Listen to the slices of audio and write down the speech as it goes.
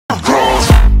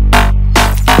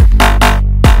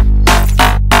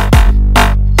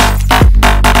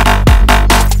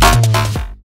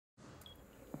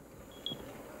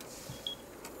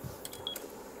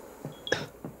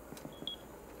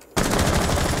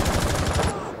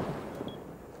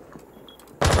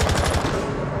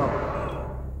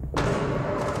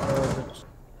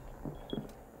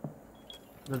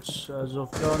That's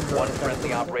Zofia. One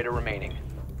friendly operator remaining.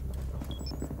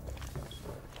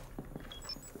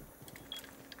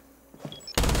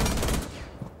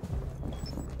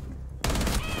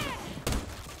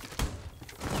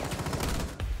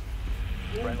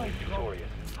 Friendly victorious.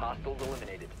 Hostiles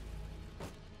eliminated.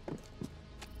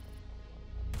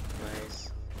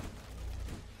 Nice.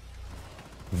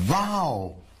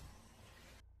 Wow!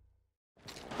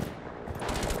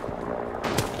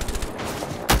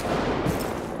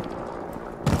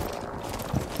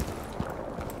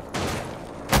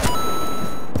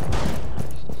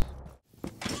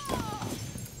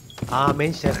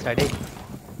 Main stairs ready.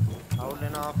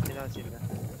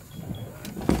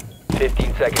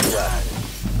 15 seconds left.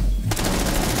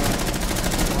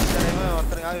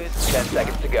 10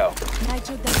 seconds to go.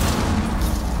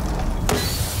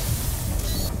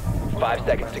 5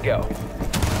 seconds to go.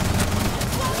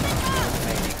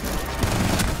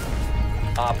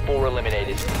 Op 4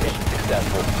 eliminated. Mission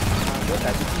successful.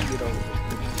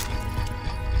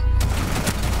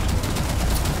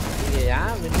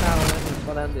 Yeah, I'm in now.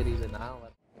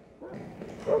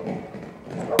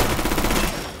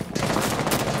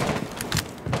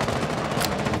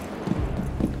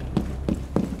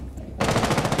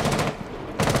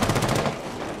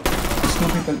 Two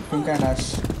people, Pink and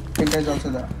Ash. Pink is also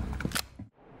there.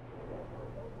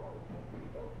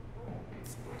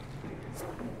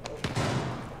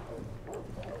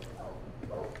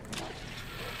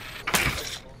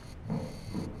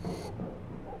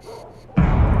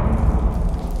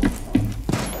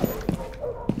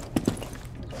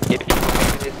 If you remain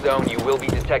in this zone, you will be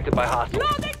detected by hostiles.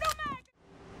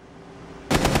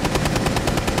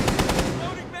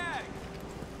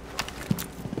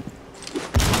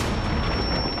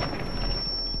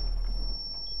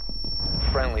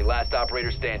 Friendly, last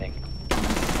operator standing.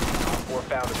 Or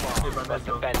found a bomb. Must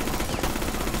defend it.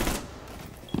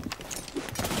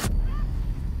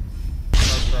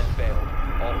 Mission failed.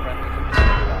 All friendlies have been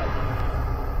neutralized.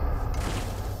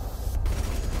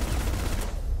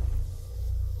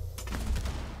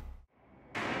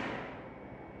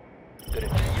 Good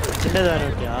attempt. चिल्लेदार हो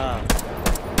क्या?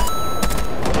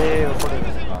 ये ऊपर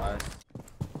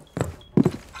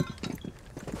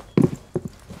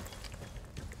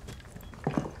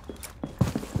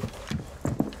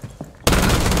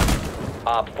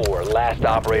Op 4, last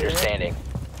operator standing.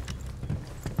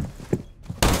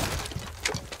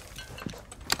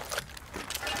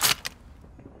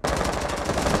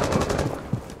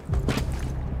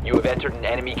 You have entered an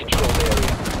enemy controlled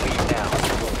area. Leave now.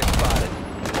 You have been spotted.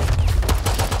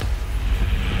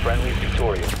 Friendly is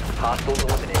victorious. Hostiles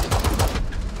eliminated.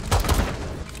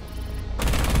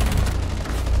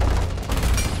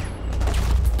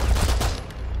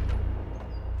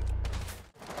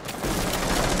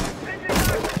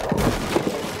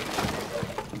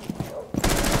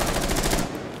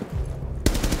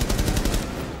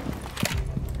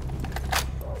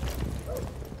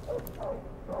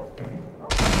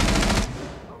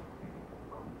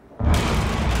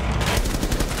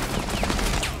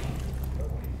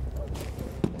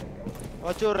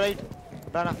 Watch your right.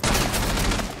 Dana.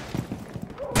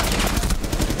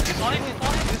 You saw him,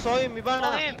 You saw him, Ibana.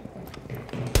 saw him.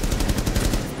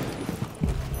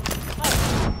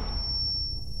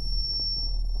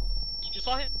 You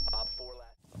saw him. Op 4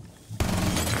 last.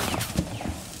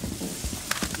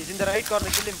 He's in the right corner,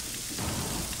 kill him.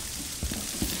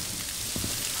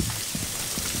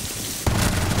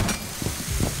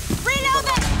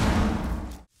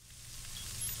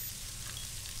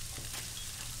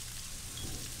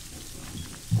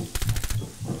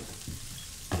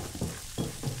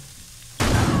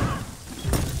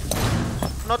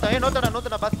 Not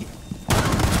Bosskie.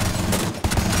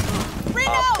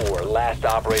 Op 4, last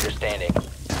operator standing.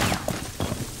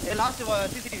 Hey, last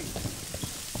CCTV.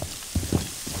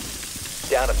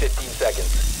 Down to 15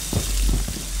 seconds.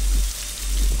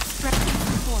 10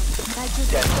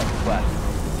 seconds left.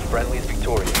 Friendly is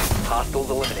victorious. Hostiles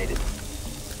eliminated.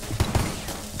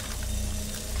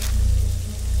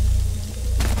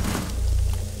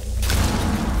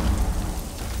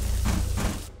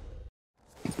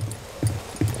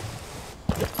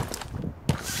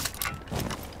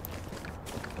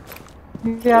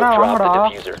 You have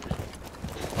dropped the diffuser.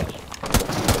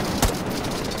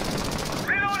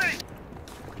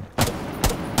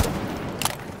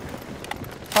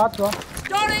 பார்த்து வா.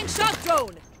 Starting shock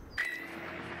drone.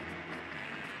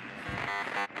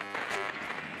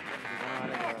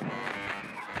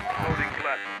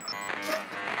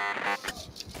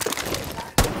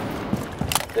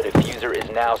 The diffuser is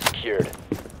now secured.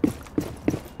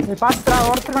 நீ பாத்துடா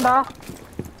ஓடுறடா.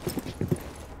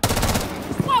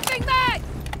 Swapping mag.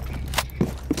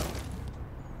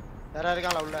 யாரா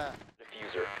இருக்காங்களா உள்ள?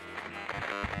 Diffuser.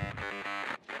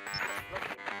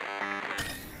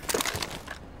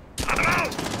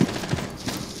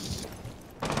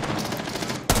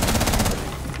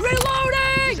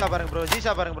 Reloading.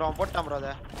 ஜீஷா பாருங்க bro அவன் போட்டான் bro அத.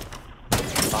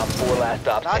 Op 4 last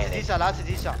stop standing. Last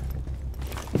ஜீஷா.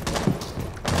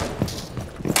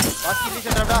 பாக்கி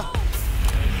ஜீஷாடா.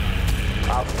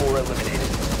 Op 4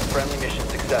 eliminated. Friendly mission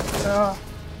successful.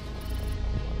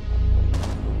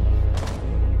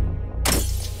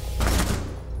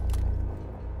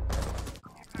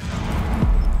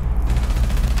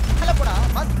 மேல போடா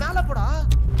பாஸ் மேல போடா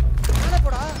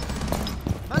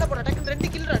டக்கு 2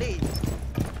 கில் டேய்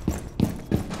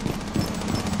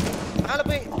மேல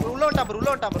போய் உள்ள வந்துட்டா bro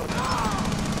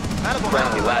மேல போ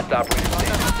Friendly last operator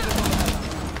standing.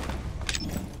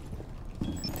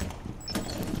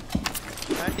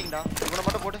 Banding டா இவனை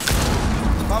மட்டும் போடு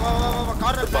வா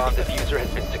corner The bomb diffuser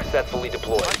has been successfully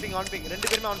deployed. On ping ரெண்டு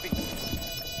பேருமே ஆன் பிங்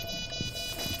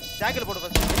ஜாக்கில் போடு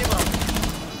ஃபர்ஸ்ட் வெளிய போறா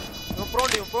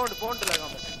இவன் ப்ரோண்ட்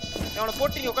லகாம அவனை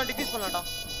போட்டு நீ உட்கார்ந்து டிஃப்யூஸ் பண்ணலாம்டா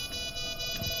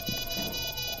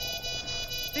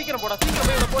சீக்கிரம் போய்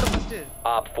இவனை போடு first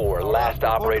Op 4 last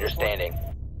operator standing.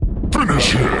 Finish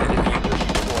him!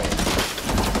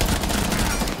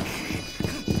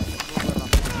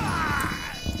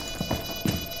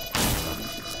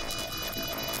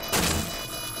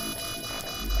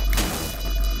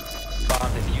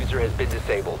 Bomb diffuser has been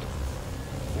disabled.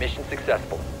 Mission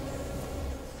successful.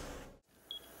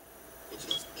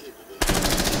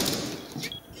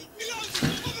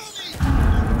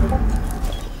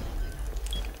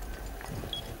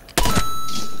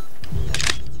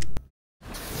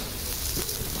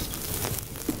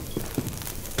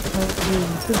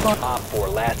 Op 4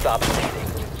 last stop standing.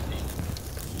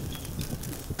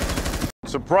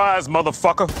 Surprise,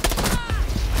 motherfucker!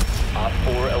 Op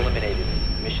 4 eliminated.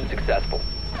 Mission successful.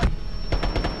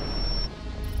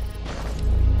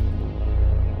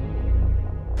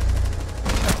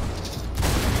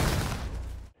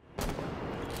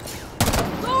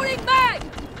 Loading mag.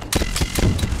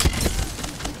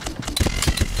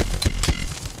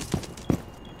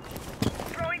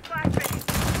 Throwing flashbang.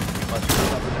 Must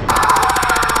recover the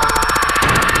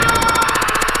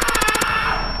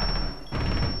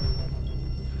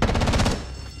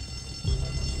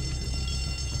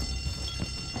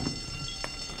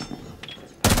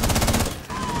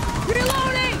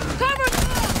Reloading. Cover me.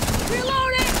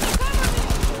 Reloading. Cover me.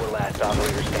 4 last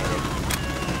operator standing.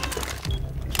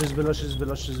 She's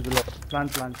below. Plant.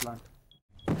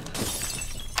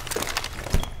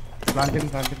 Planting.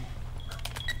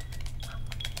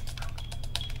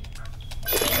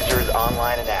 Diffuser is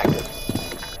online and active.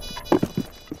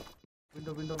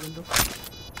 Window.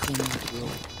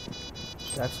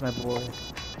 That's my boy.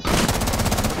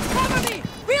 Cover me.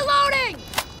 Reloading.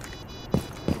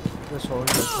 Just hold.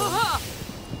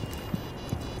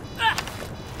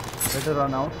 Better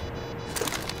run out.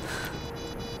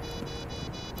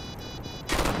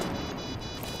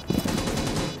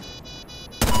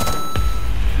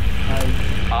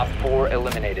 Op 4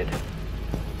 eliminated.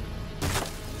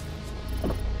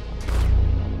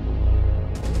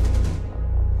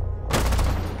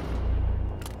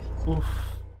 Oof.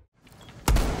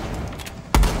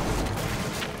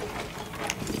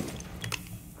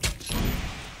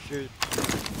 Shoot.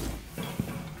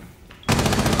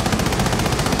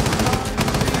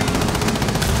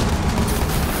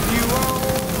 You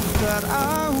want that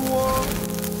I want,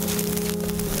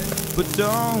 but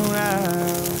don't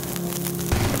have.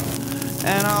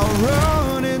 And I'll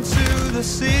run into the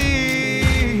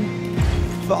sea.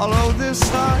 Follow this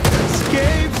heart that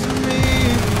escapes me.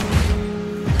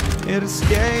 It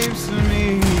escapes me.